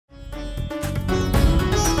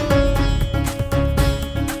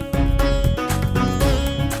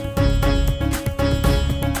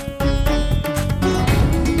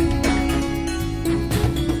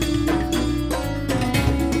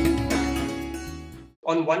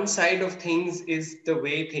on one side of things is the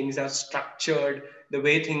way things are structured, the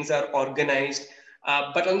way things are organized.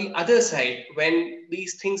 But on the other side, when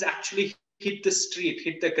these things actually hit the street,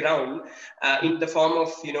 hit the ground, in the form of,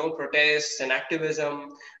 protests and activism,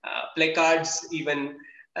 placards, even,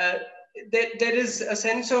 uh, there is a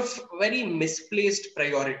sense of very misplaced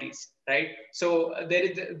priorities, right? So there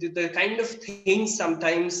is the kind of things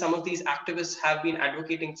sometimes some of these activists have been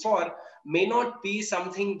advocating for may not be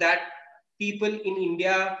something that people in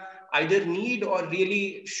India either need or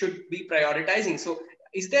really should be prioritizing. So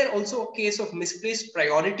is there also a case of misplaced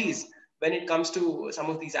priorities when it comes to some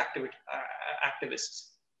of these activists?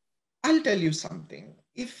 I'll tell you something.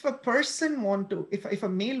 If a person want to, if a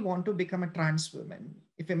male want to become a trans woman,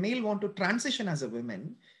 if a male want to transition as a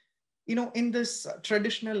woman, in this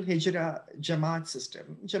traditional Hijra Jamaat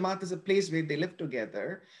system, Jamaat is a place where they live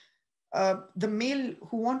together. The male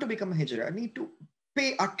who want to become a Hijra need to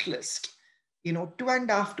pay at least,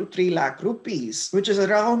 2.5 to 3 lakh rupees, which is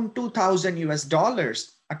around 2,000 US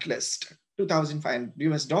dollars at least, 2,500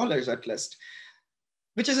 US dollars at least,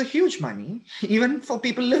 which is a huge money, even for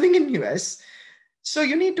people living in US. So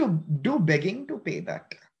you need to do begging to pay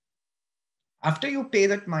that. After you pay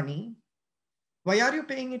that money, why are you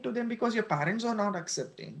paying it to them? Because your parents are not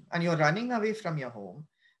accepting and you're running away from your home.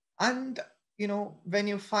 And, when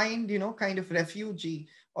you find, kind of refugee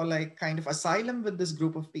or like kind of asylum with this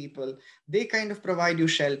group of people, they kind of provide you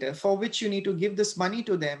shelter for which you need to give this money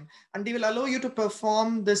to them. And they will allow you to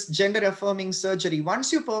perform this gender affirming surgery.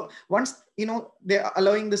 Once, they're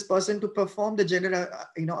allowing this person to perform the gender,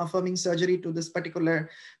 affirming surgery to this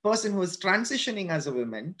particular person who is transitioning as a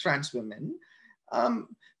woman, trans woman,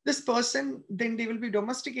 this person, then they will be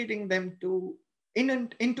domesticating them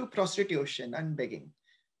into prostitution and begging.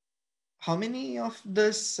 How many of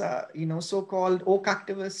this, so-called woke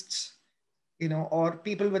activists, or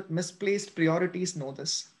people with misplaced priorities know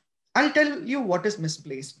this? I'll tell you what is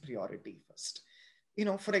misplaced priority first.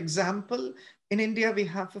 For example, in India, we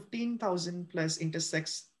have 15,000 plus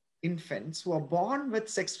intersex infants who are born with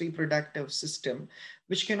sex reproductive system,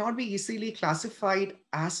 which cannot be easily classified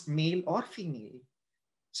as male or female.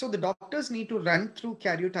 So the doctors need to run through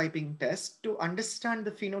karyotyping tests to understand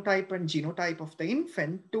the phenotype and genotype of the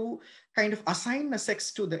infant to kind of assign a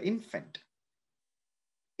sex to the infant.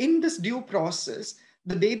 In this due process,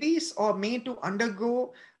 the babies are made to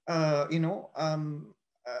undergo,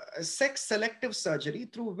 sex selective surgery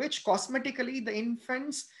through which cosmetically the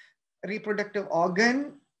infant's reproductive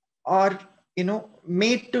organ are,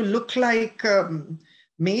 made to look like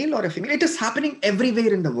male or a female. It is happening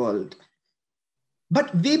everywhere in the world.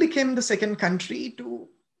 But we became the second country to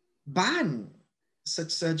ban such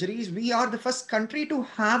surgeries. We are the first country to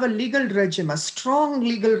have a legal regime, a strong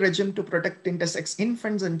legal regime to protect intersex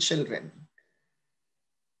infants and children.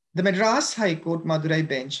 The Madras High Court Madurai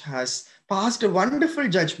bench has passed a wonderful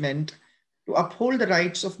judgment to uphold the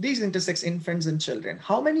rights of these intersex infants and children.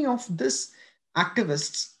 How many of these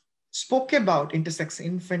activists spoke about intersex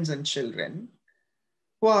infants and children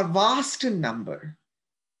who are vast in number?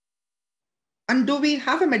 And do we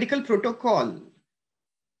have a medical protocol?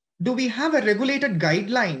 Do we have a regulated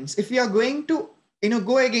guidelines? If we are going to,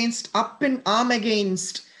 go up in arm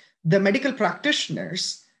against the medical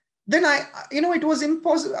practitioners, then it was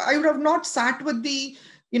impossible. I would have not sat with the,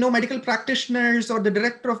 medical practitioners or the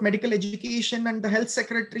director of medical education and the health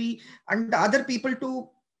secretary and the other people to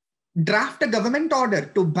draft a government order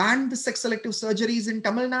to ban the sex selective surgeries in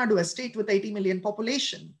Tamil Nadu, a state with 80 million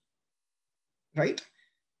population, right?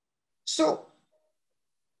 So,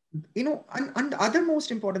 and the other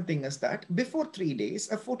most important thing is that before 3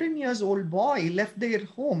 days, a 14 years old boy left their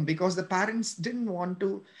home because the parents didn't want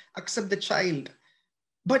to accept the child.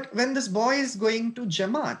 But when this boy is going to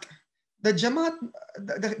Jamaat, the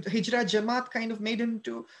Hijra Jamaat kind of made him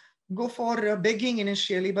to go for begging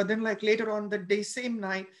initially, but then like later on that day, same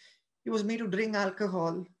night, he was made to drink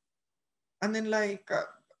alcohol. And then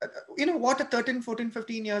what a 13, 14,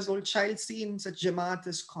 15 years old child see in such Jamaat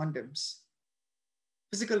is condoms.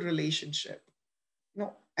 Physical relationship,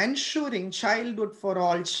 ensuring childhood for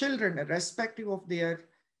all children, irrespective of their,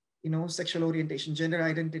 sexual orientation, gender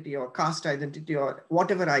identity, or caste identity, or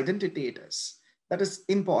whatever identity it is. That is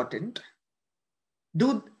important.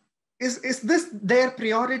 Is this their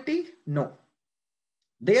priority? No.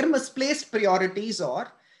 Their misplaced priorities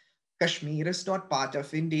are Kashmir is not part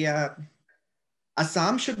of India.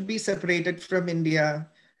 Assam should be separated from India.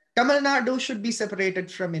 Tamil Nadu should be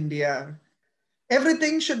separated from India.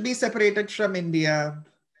 Everything should be separated from India.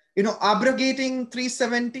 Abrogating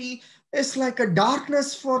 370 is like a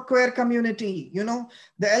darkness for queer community.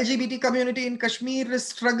 The LGBT community in Kashmir is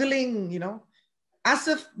struggling, As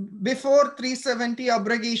if before 370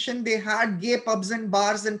 abrogation, they had gay pubs and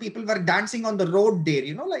bars and people were dancing on the road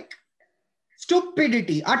there, like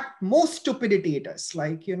stupidity, at most stupidity it is.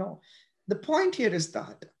 Like, the point here is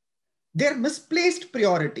that their misplaced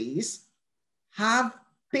priorities have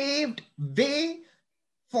paved way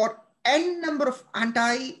for n number of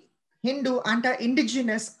anti-Hindu,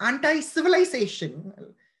 anti-indigenous, anti-civilization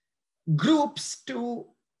groups to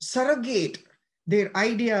surrogate their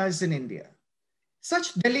ideas in India.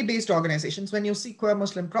 Such Delhi-based organizations, when you see Queer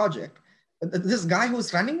Muslim Project, this guy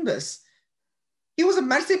who's running this, he was a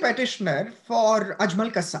mercy petitioner for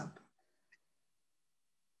Ajmal Kasab.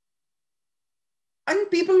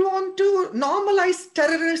 And people want to normalize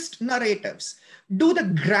terrorist narratives. Do the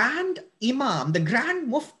grand imam, the grand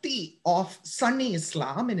mufti of Sunni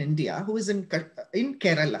Islam in India, who is in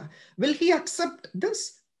Kerala, will he accept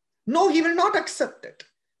this? No, he will not accept it,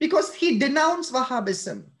 because he denounced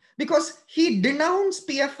Wahhabism, because he denounced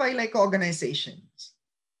PFI-like organizations.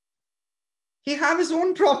 He has his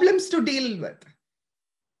own problems to deal with.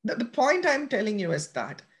 The point I'm telling you is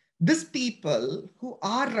that these people who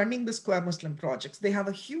are running the Queer Muslim projects, they have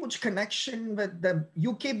a huge connection with the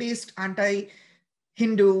UK-based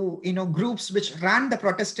anti-Hindu, groups which ran the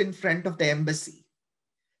Protestant Front of the embassy.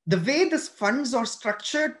 The way these funds are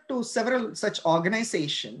structured to several such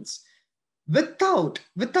organizations without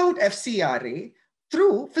FCRA,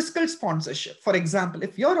 through fiscal sponsorship. For example,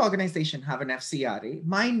 if your organization have an FCRA,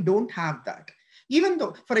 mine don't have that. Even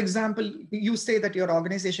though, for example, you say that your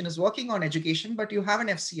organization is working on education, but you have an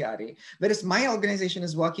FCRA, whereas my organization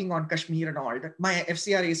is working on Kashmir and all that, my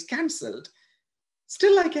FCRA is cancelled,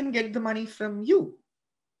 still I can get the money from you,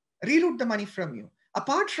 reroute the money from you.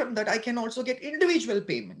 Apart from that, I can also get individual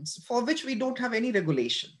payments for which we don't have any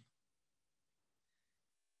regulation.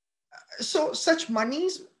 So such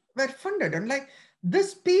monies were funded, and like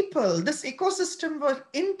this ecosystem were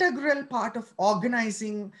integral part of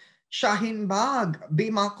organizing Shaheen Bagh,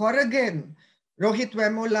 Bhima Koregan, Rohit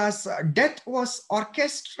Vemula's death was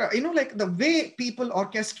orchestra, like the way people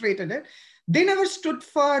orchestrated it. They never stood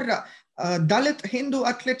for Dalit Hindu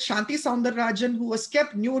athlete Shanti Soundararajan, who was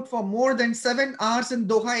kept nude for more than 7 hours in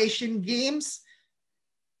Doha Asian Games.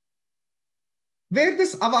 Where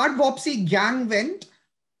this award Wopsy gang went,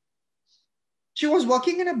 she was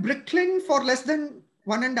working in a Brooklyn for less than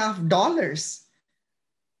 $1.50.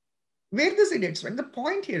 Where this idiots went. The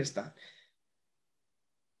point here is that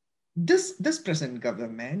this present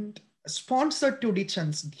government sponsored Tudi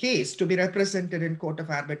Chand's case to be represented in Court of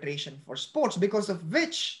Arbitration for Sports, because of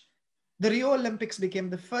which the Rio Olympics became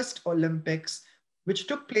the first Olympics which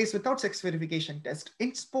took place without sex verification test.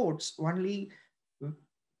 In sports, only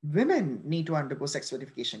women need to undergo sex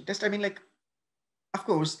verification test. I mean, like, of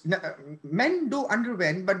course, men do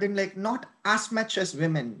underwent, but then like not as much as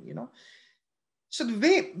women, So the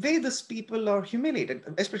way these people are humiliated,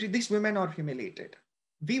 especially these women are humiliated,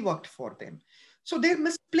 we worked for them. So their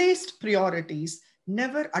misplaced priorities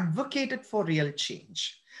never advocated for real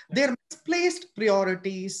change. Their misplaced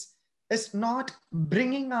priorities is not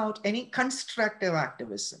bringing out any constructive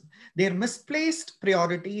activism. Their misplaced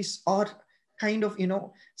priorities are kind of,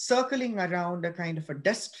 circling around a kind of a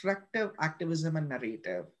destructive activism and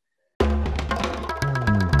narrative.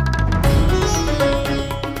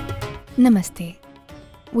 Namaste.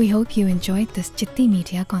 We hope you enjoyed this Chitti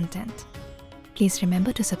Media content. Please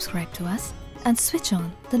remember to subscribe to us and switch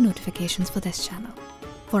on the notifications for this channel.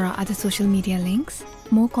 For our other social media links,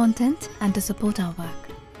 more content, and to support our work,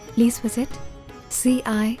 please visit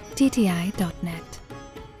citti.net.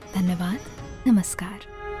 Dhanyavad. Namaskar.